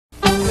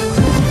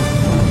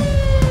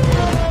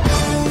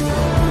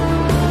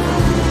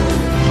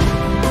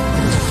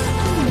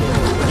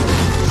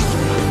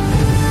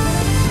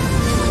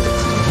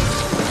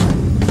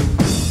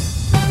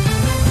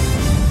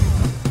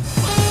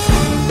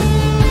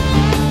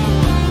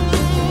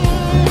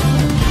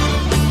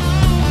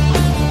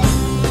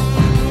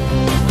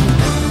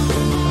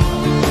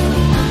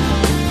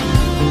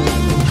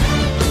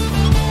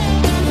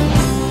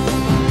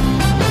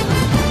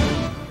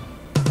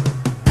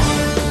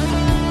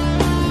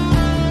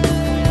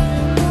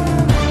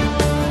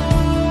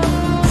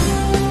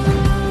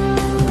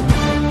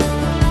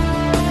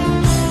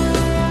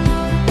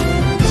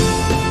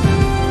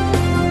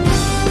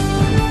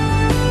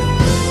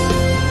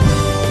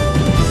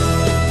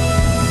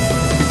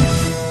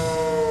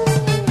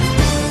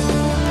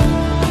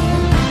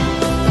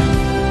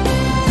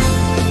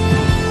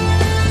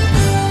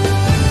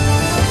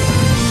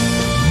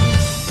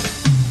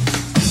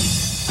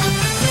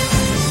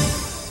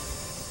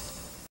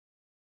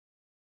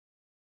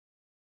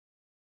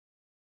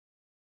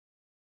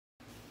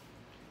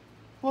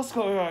What's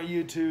going on,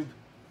 YouTube?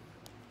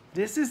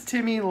 This is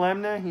Timmy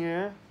Lemna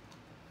here.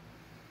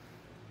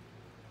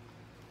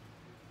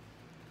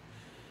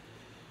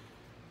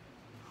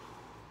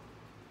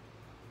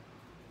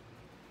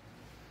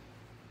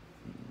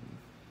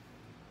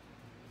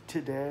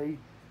 Today,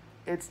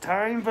 it's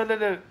time for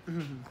the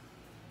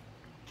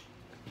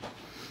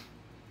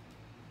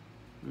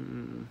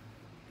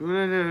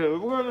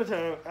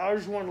I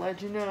just want to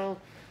let you know.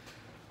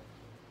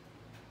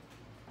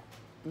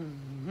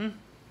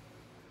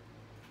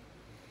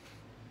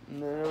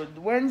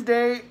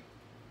 Wednesday,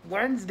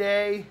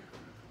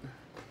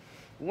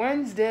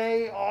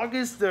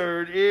 August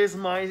 3rd is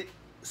my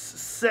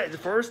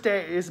first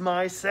day. Is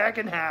my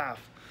second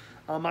half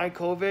of my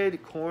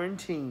COVID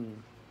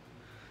quarantine.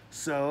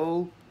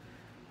 So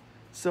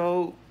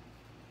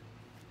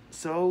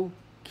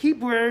keep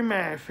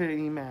wearing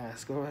fitting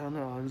mask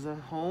around the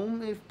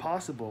home if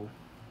possible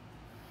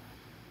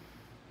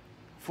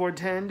for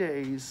 10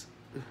 days.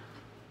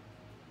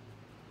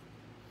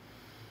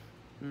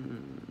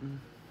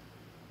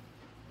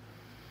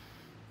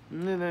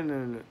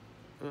 No.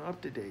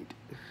 Up to date.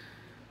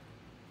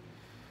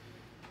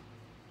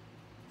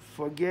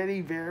 For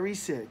getting very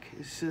sick,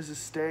 it says to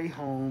stay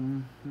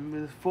home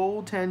with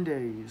full 10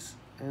 days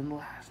and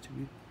last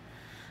week.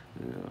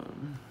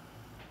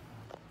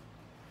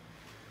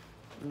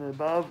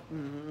 Above,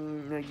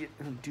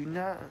 do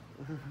not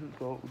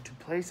go to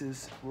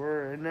places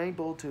where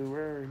unable to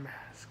wear a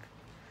mask.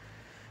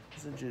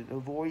 Such as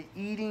avoid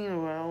eating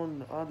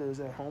around others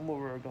at home or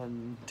work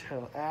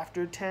until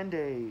after 10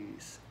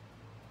 days.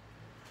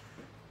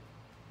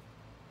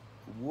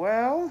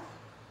 Well,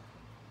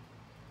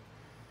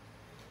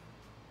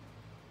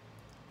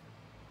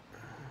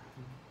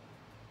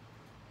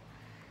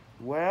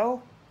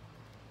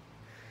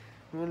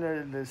 I'm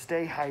gonna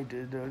stay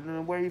hydrated and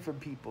away from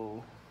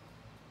people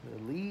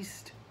at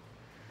least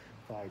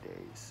 5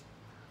 days.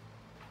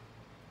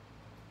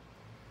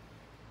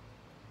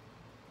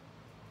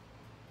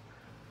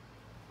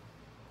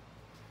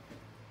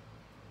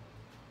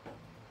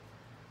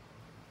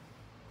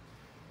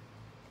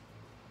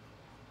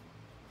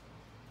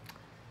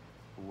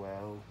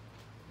 Well,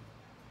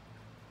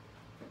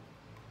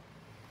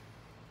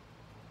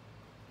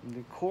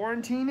 the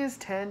quarantine is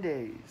 10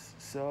 days,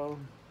 so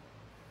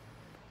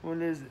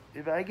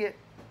if I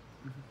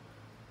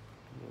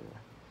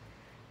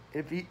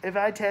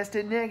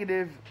tested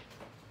negative,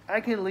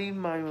 I can leave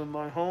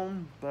my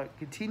home, but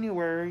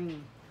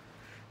continuing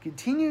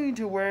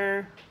to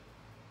wear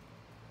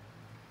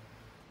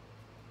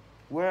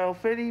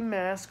well-fitting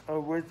masks or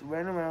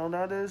when around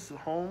others'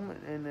 home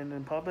and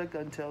in public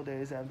until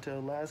days after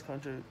last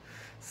contact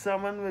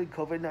someone with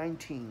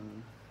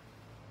COVID-19.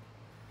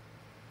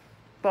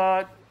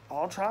 But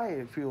I'll try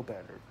it, feel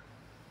better.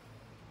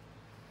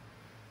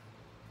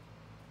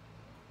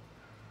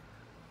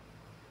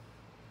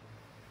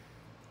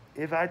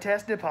 If I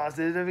tested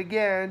positive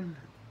again,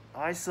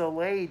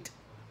 isolate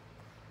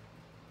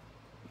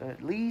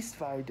at least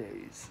 5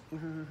 days.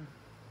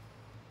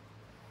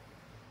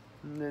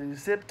 The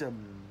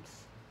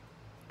symptoms.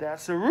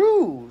 That's the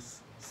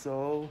rules.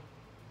 So,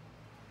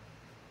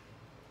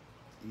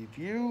 if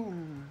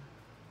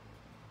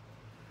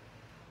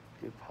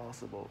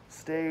possible,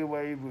 stay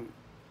away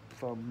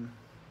from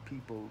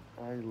people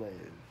I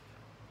live.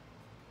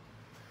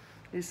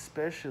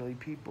 Especially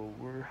people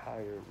were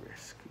higher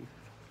risk.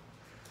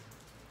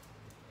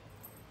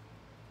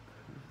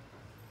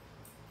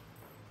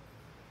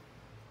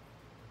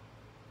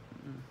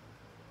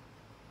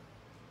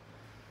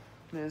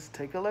 Let's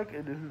take a look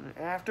at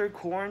after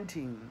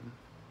quarantine.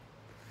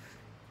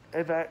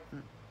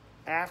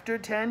 After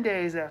 10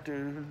 days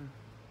after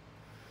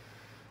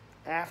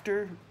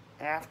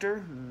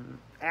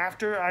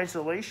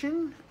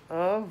isolation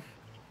of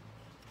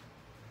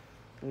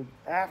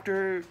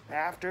after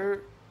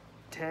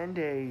 10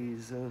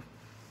 days of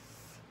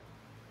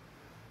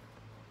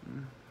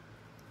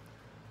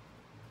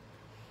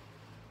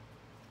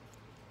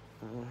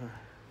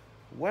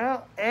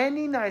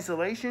ending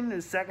isolation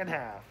is second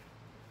half.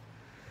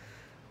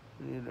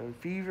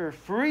 Fever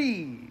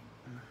free.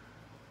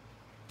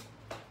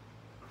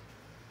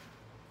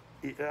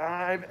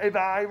 If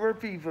I were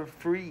fever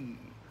free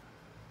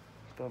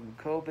from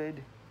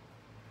COVID,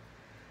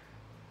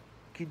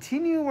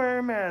 continue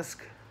wearing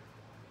mask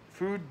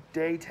through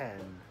day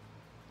 10.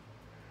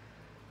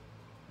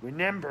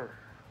 Remember,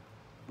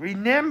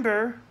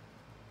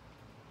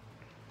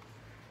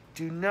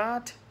 do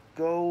not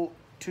go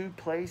to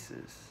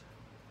places.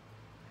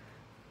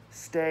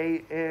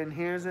 Stay in.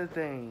 Here's the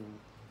thing.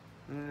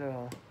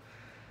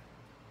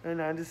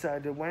 And I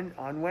decided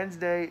on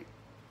Wednesday,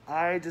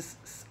 I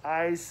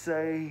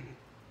say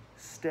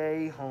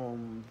stay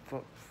home.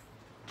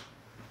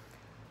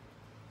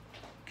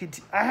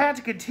 I had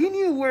to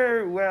continue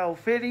wear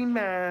well-fitting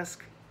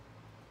mask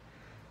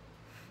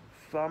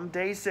from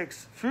day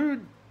 6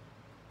 through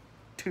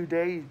to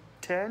day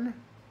 10.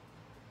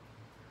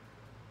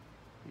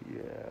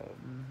 Yeah.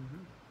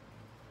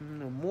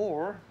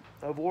 More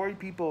avoid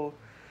people.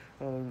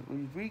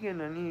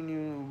 Vegan and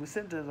new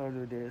symptoms on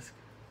their desk.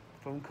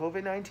 from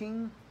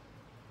COVID-19?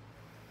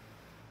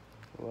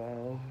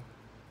 Well,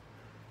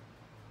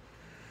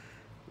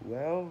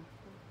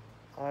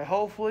 I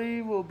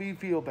hopefully will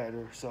feel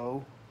better,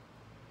 so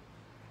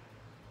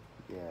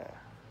yeah.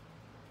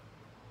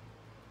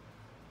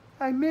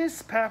 I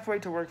miss Pathway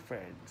to Work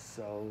friends,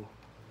 so.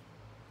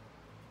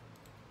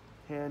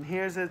 And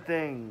here's the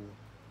thing.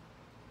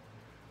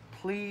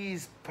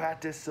 Please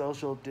practice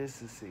social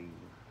distancing.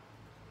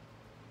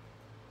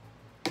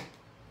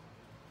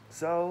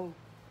 So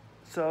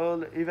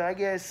if I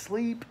get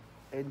sleep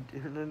and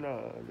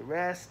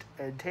rest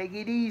and take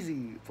it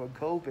easy for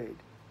COVID.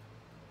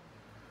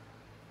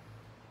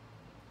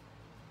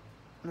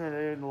 And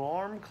an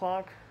alarm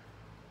clock.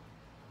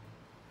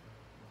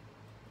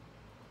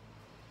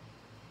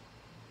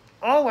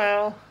 Oh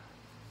well.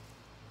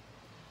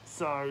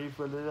 Sorry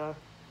for the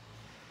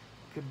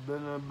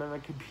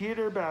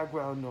computer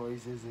background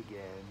noises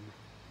again.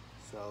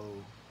 So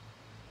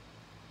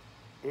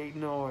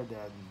ignore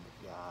them,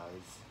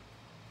 guys.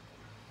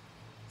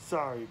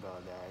 Sorry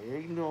about that.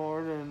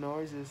 Ignore the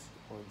noises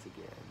once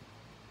again.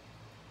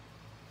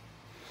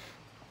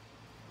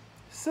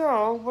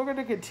 So we're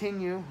gonna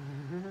continue.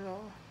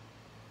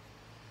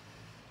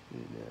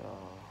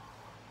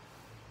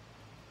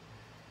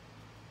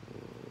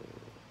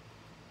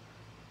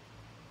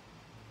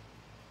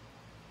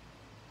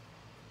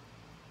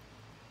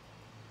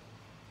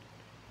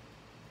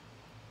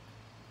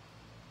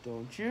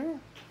 Don't you?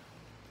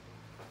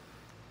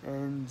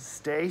 And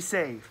stay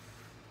safe.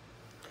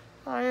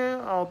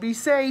 I'll be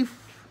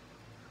safe.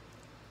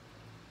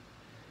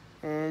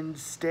 And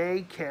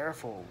stay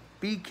careful.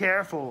 Be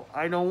careful.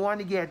 I don't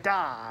want to get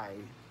die.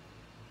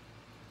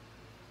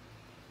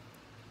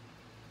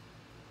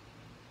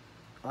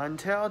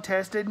 Until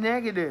tested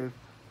negative.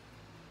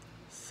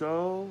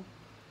 So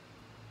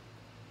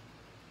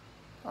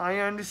I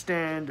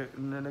understand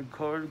the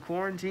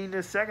quarantine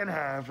the second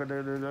half.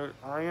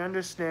 I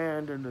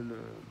understand and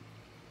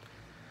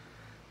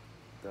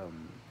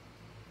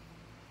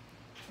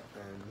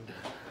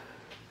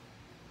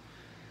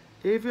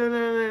if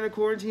you're in a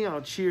quarantine,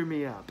 I'll cheer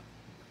me up.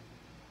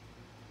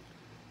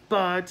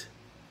 But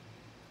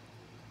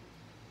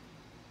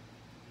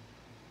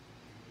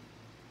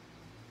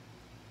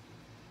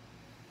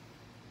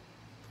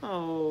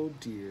oh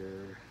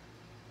dear.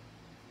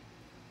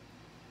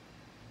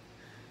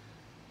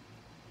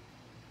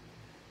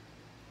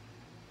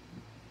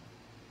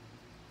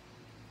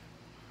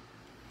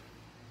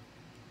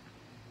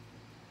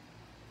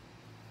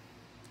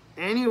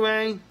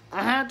 Anyway,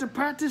 I had to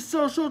practice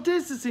social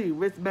distancing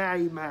with my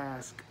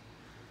mask.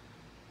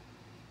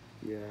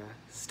 Yeah,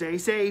 stay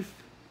safe.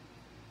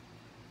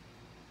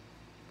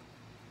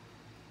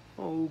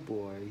 Oh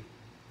boy.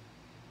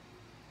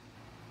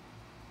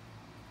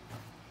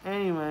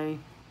 Anyway,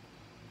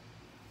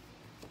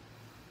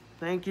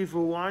 thank you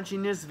for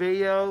watching this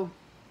video.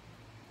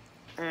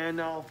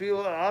 And I'll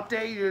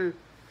update you.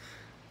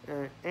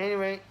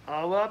 Anyway,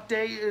 I'll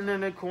update and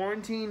then the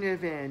quarantine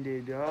have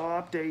ended.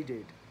 I'll update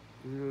it.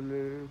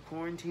 The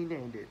quarantine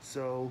ended.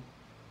 So,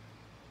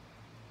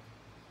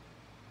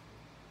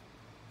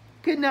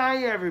 good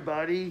night,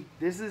 everybody.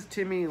 This is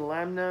Timmy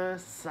Lemna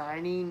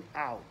signing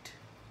out.